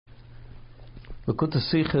Lakuta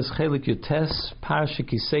Sichas Chelik Yutes Parsha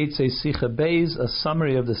Kiseitze Sicha Beis, a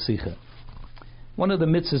summary of the Sicha. One of the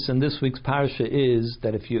mitzvahs in this week's parsha is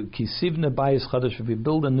that if you kisivne bayis chadash, if you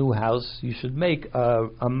build a new house, you should make a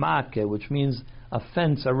makeh, which means a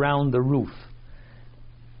fence around the roof.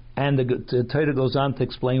 And the Torah goes on to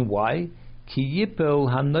explain why. Ki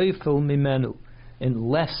yipel hanoifel mimenu, and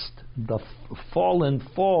lest the fallen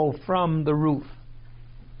fall from the roof.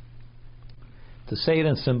 To say it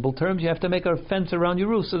in simple terms, you have to make a fence around your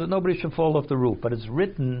roof so that nobody should fall off the roof. But it's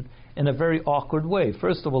written in a very awkward way.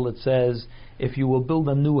 First of all, it says, if you will build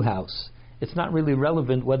a new house. It's not really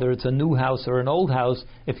relevant whether it's a new house or an old house.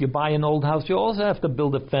 If you buy an old house, you also have to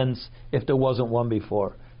build a fence if there wasn't one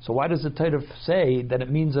before. So why does the Torah say that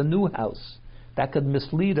it means a new house? That could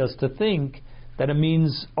mislead us to think that it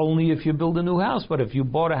means only if you build a new house. But if you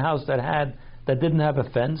bought a house that didn't have a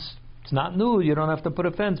fence, it's not new, you don't have to put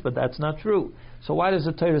a fence, but that's not true. So why does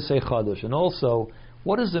the Torah say Chadosh? And also,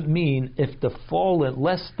 what does it mean lest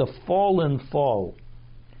the fallen fall?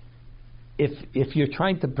 If you're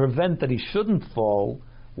trying to prevent that he shouldn't fall,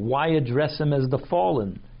 why address him as the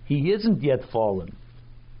fallen? He isn't yet fallen.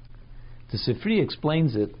 The Sifri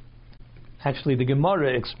explains it. Actually, the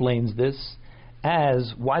Gemara explains this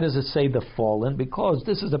as, why does it say the fallen? Because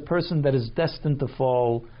this is a person that is destined to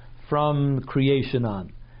fall from creation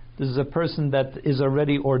on. This is a person that is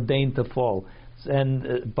already ordained to fall.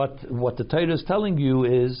 But what the Torah is telling you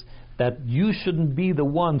is that you shouldn't be the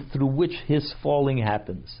one through which his falling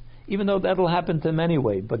happens. Even though that'll happen to him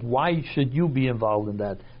anyway. But why should you be involved in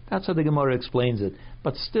that? That's how the Gemara explains it.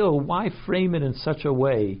 But still, why frame it in such a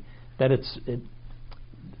way that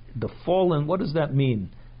the fallen, what does that mean?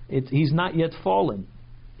 He's not yet fallen.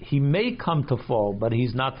 He may come to fall, but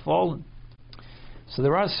he's not fallen. So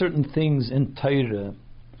there are certain things in Torah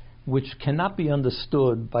which cannot be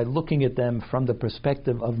understood by looking at them from the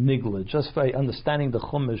perspective of Nigla, just by understanding the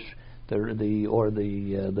Chumash,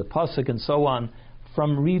 the Pasuk and so on,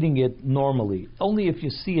 from reading it normally. Only if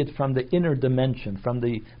you see it from the inner dimension, from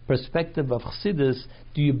the perspective of Chassidus,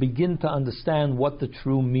 do you begin to understand what the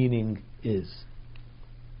true meaning is.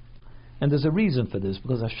 And there's a reason for this,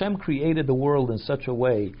 because Hashem created the world in such a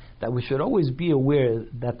way that we should always be aware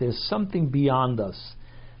that there's something beyond us,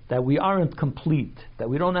 that we aren't complete, that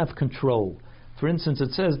we don't have control. For instance,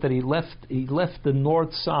 it says that he left the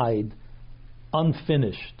north side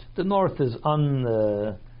unfinished. The north is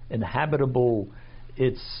uninhabitable,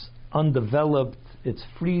 it's undeveloped, it's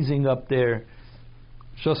freezing up there,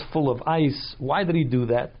 just full of ice. Why did he do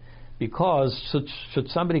that? Because should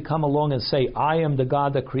somebody come along and say, I am the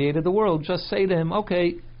God that created the world, just say to him,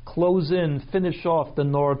 okay, close in, finish off the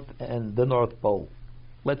north and the North Pole.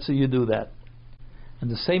 Let's see you do that. And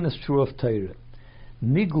the same is true of Torah.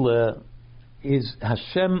 Nigla is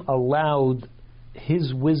Hashem allowed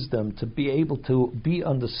His wisdom to be able to be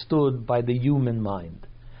understood by the human mind.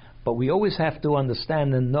 But we always have to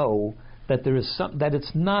understand and know that that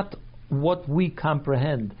it's not what we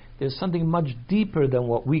comprehend. There's something much deeper than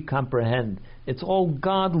what we comprehend. It's all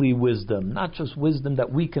godly wisdom, not just wisdom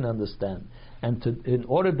that we can understand. And in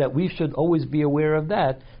order that we should always be aware of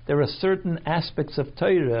that, there are certain aspects of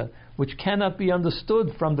Torah which cannot be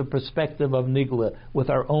understood from the perspective of Nigla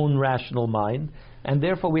with our own rational mind, and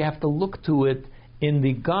therefore we have to look to it in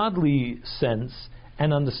the godly sense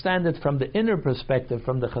and understand it from the inner perspective,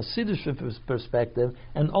 from the Hasidic perspective,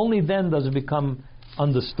 and only then does it become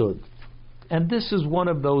understood. And this is one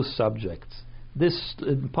of those subjects. This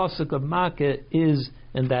Pasuk of Makeh is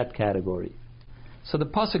in that category. So the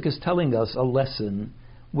Pasuk is telling us a lesson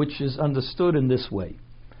which is understood in this way.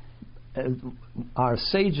 Our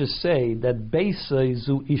sages say that Beisai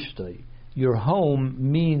zu Ishtoi, your home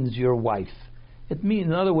means your wife. It means,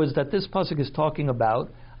 in other words, that this Pasuk is talking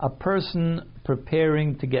about a person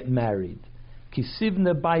preparing to get married.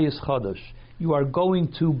 Kisivne bayis chodosh, you are going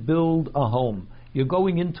to build a home. You're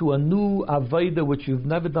going into a new avodah which you've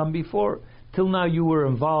never done before. Till now you were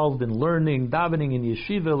involved in learning, davening in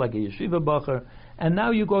yeshiva, like a yeshiva bacher, and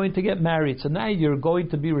now you're going to get married. So now you're going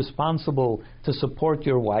to be responsible to support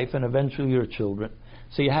your wife and eventually your children.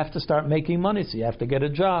 So you have to start making money, so you have to get a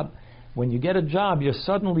job. When you get a job, you're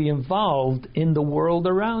suddenly involved in the world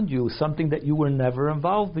around you, something that you were never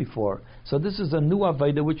involved before. So this is a new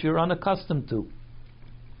avodah which you're unaccustomed to.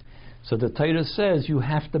 So the Torah says you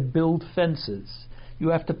have to build fences. You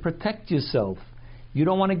have to protect yourself. You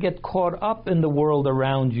don't want to get caught up in the world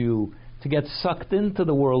around you, to get sucked into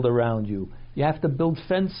the world around you. You have to build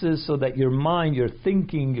fences so that your mind, your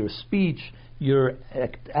thinking, your speech, your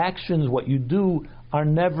actions, what you do, are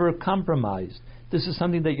never compromised. This is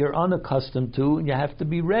something that you're unaccustomed to, and you have to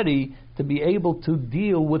be ready to be able to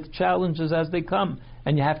deal with challenges as they come.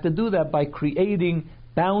 And you have to do that by creating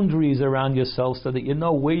boundaries around yourself so that you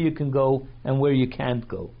know where you can go and where you can't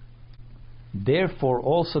go. Therefore,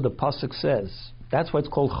 also the pasuk says, that's why it's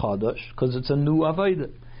called Chadash, because it's a new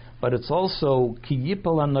Avodah. But it's also Ki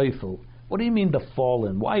Yipel HaNoifel. What do you mean the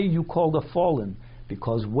fallen? Why are you called a fallen?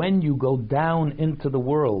 Because when you go down into the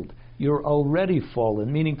world, you're already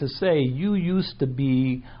fallen, meaning to say you used to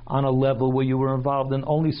be on a level where you were involved in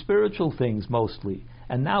only spiritual things mostly.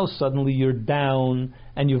 And now suddenly you're down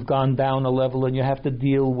and you've gone down a level and you have to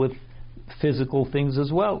deal with physical things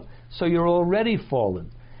as well. So you're already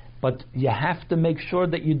fallen. But you have to make sure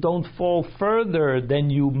that you don't fall further than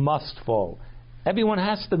you must fall. Everyone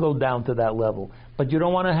has to go down to that level. But you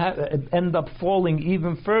don't want to end up falling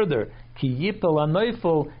even further. Ki Yipel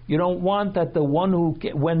HaNoifel, you don't want that the one who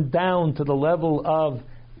went down to the level of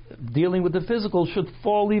dealing with the physical should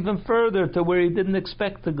fall even further to where he didn't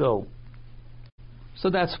expect to go. So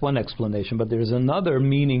that's one explanation, but there's another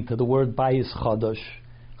meaning to the word Bayis Chadash.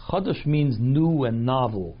 Chadash means new and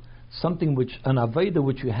novel, something which, an Avodah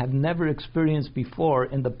which you have never experienced before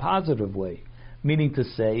in the positive way. Meaning to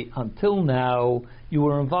say, until now, you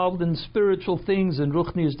were involved in spiritual things and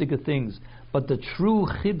ruchniistic things, but the true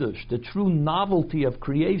chidush, the true novelty of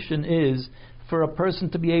creation is for a person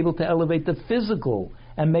to be able to elevate the physical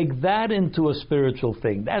and make that into a spiritual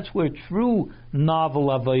thing. That's where true novel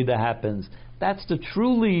avodah happens. That's the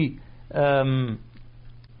truly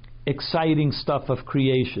exciting stuff of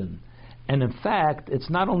creation. And in fact, it's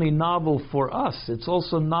not only novel for us, it's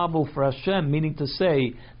also novel for Hashem, meaning to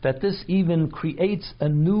say that this even creates a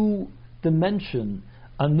new dimension,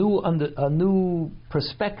 a new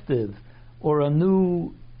perspective, or a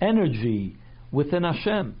new energy within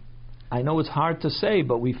Hashem. I know it's hard to say,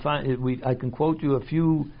 but I can quote you a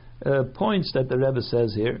few points that the Rebbe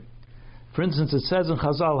says here. For instance, it says in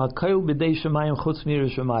Chazal, "Hakol b'dei shemayim chutz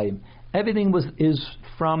mi'yirei shemayim." Everything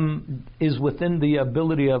is within the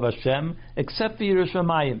ability of Hashem, except for Yirei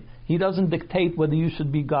Shamayim. He doesn't dictate whether you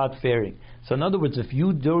should be God-fearing. So in other words, if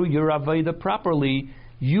you do your Avodah properly,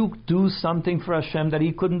 you do something for Hashem that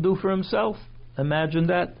He couldn't do for Himself. Imagine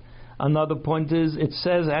that. Another point is, it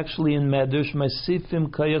says actually in Medrash, "Masifim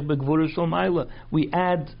kayach begvura shel Maila." We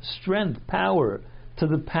add strength, power, to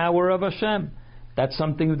the power of Hashem. That's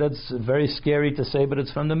something that's very scary to say, but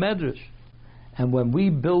it's from the Medrash. And when we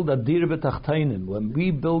build a dir b'tachtainim, when we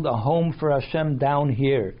build a home for Hashem down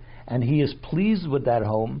here, and He is pleased with that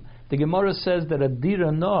home, the Gemara says that a dir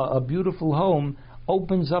anah, a beautiful home,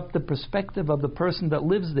 opens up the perspective of the person that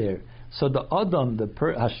lives there. So the Adam,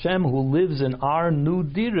 Hashem who lives in our new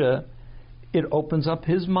dira, it opens up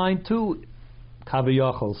his mind too,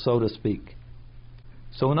 kaviyachol, so to speak.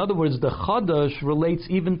 So in other words, the Chadash relates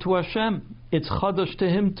even to Hashem. It's Chadash to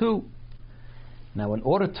Him too. Now, in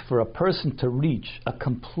order for a person to reach a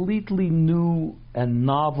completely new and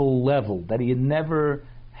novel level that he had never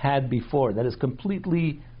had before, that is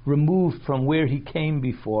completely removed from where he came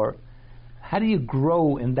before, how do you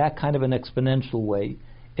grow in that kind of an exponential way?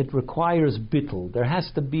 It requires bittul. There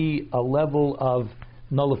has to be a level of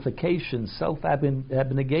nullification,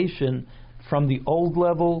 self-abnegation from the old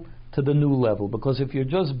level to the new level. Because if you're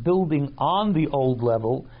just building on the old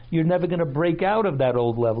level, you're never going to break out of that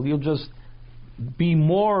old level. You'll just be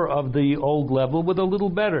more of the old level with a little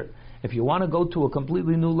better. If you want to go to a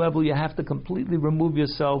completely new level, you have to completely remove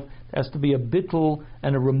yourself. There has to be a bittul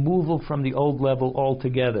and a removal from the old level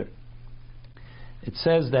altogether. It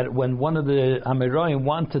says that when one of the Amoraim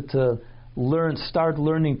wanted to start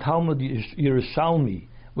learning Talmud Yerushalmi,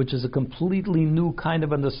 which is a completely new kind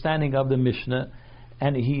of understanding of the Mishnah,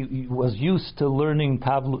 and he was used to learning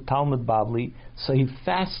Talmud Bavli, so he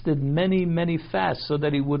fasted many, many fasts so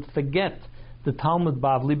that he would forget the Talmud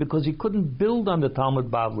Bavli, because he couldn't build on the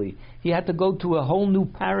Talmud Bavli. He had to go to a whole new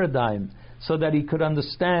paradigm so that he could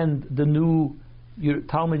understand the new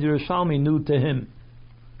Talmud Yerushalmi, new to him.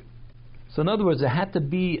 So in other words, there had to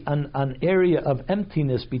be an area of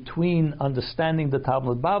emptiness between understanding the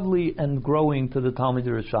Talmud Bavli and growing to the Talmud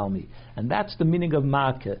Yerushalmi. And that's the meaning of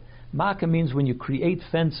Makeh. Makeh means when you create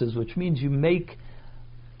fences, which means you make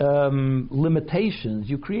limitations.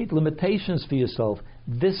 You create limitations for yourself.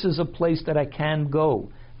 This is a place that I can't go.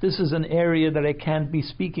 This is an area that I can't be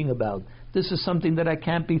speaking about. This is something that I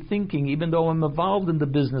can't be thinking, even though I'm involved in the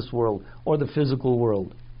business world or the physical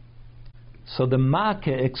world. So the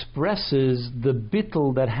Makeh expresses the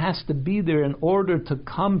bittul that has to be there in order to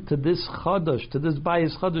come to this Chadash, to this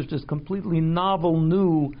Bayis Chadash, this completely novel,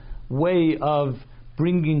 new way of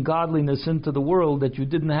bringing godliness into the world that you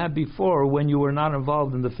didn't have before when you were not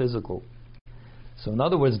involved in the physical. So in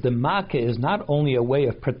other words, the Makkah is not only a way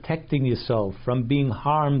of protecting yourself from being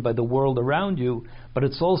harmed by the world around you, but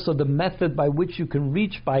it's also the method by which you can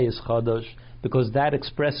reach Bayis Chadash, because that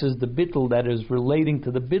expresses the bittul that is relating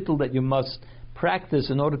to the bittul that you must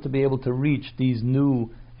practice in order to be able to reach these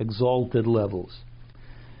new exalted levels.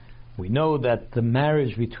 We know that the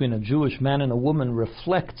marriage between a Jewish man and a woman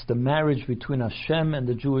reflects the marriage between Hashem and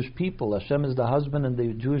the Jewish people. Hashem is the husband and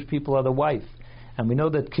the Jewish people are the wife. And we know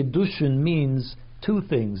that Kiddushin means two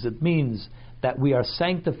things. It means that we are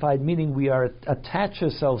sanctified, meaning we are attach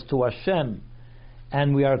ourselves to Hashem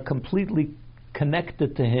and we are completely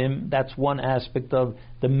connected to Him. That's one aspect of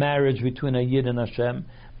the marriage between a Yid and Hashem.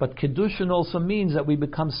 But Kiddushin also means that we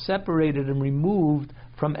become separated and removed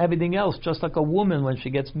from everything else. Just like a woman, when she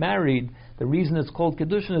gets married, the reason it's called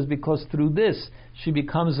Kiddushin is because through this she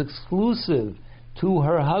becomes exclusive to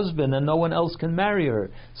her husband and no one else can marry her.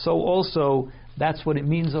 So also, that's what it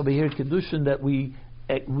means over here, Kiddushin, that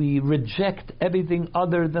we reject everything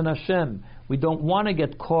other than Hashem. We don't want to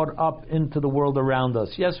get caught up into the world around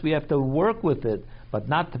us. Yes, we have to work with it, but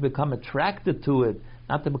not to become attracted to it,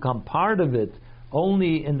 not to become part of it,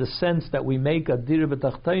 only in the sense that we make a dir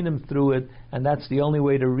b'tachtainim through it, and that's the only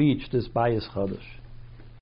way to reach this Bayis Chadash.